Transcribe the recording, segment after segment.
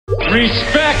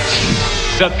Respect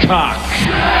the cock.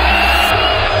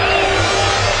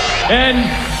 And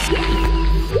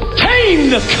tame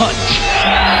the cunt.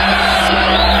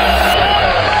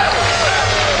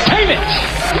 Tame it.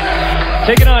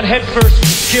 Take it on headfirst with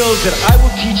skills that I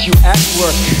will teach you at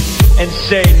work. And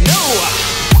say, no.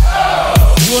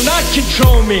 You will not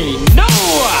control me. No.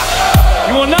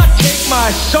 You will not take my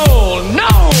soul.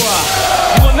 No.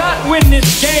 You will not win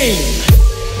this game.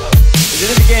 It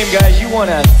is a game, guys, you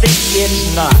want to think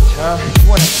it's not, huh? You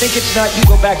want to think it's not, you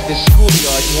go back to the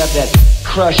schoolyard, you have that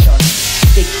crush on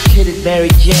big-titted Mary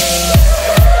Jane.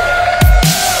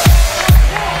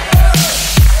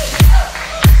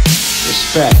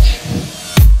 Respect.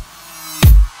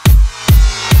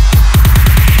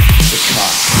 The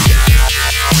cock.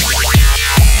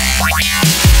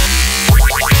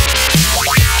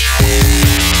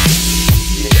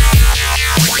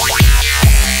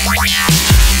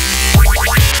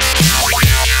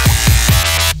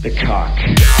 The cock.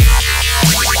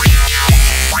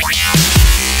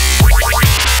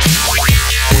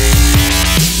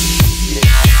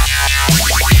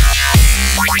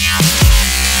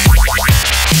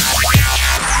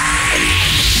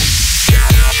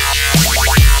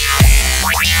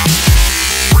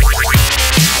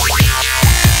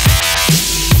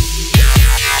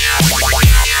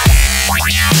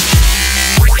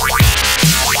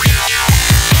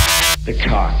 The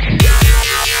cock.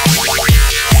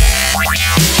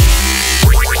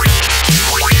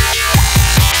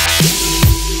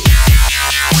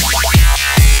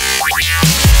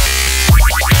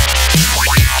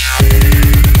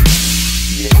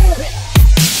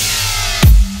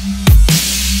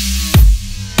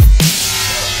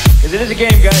 It is a game,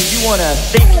 guys, you want to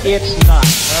think it's not,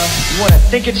 huh? You want to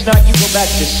think it's not, you go back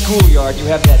to the schoolyard, you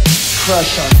have that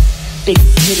crush on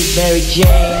big-titted Mary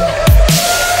Jane.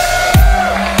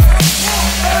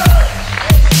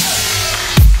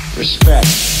 Respect.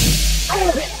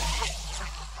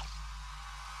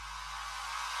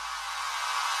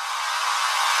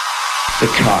 The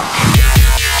cock.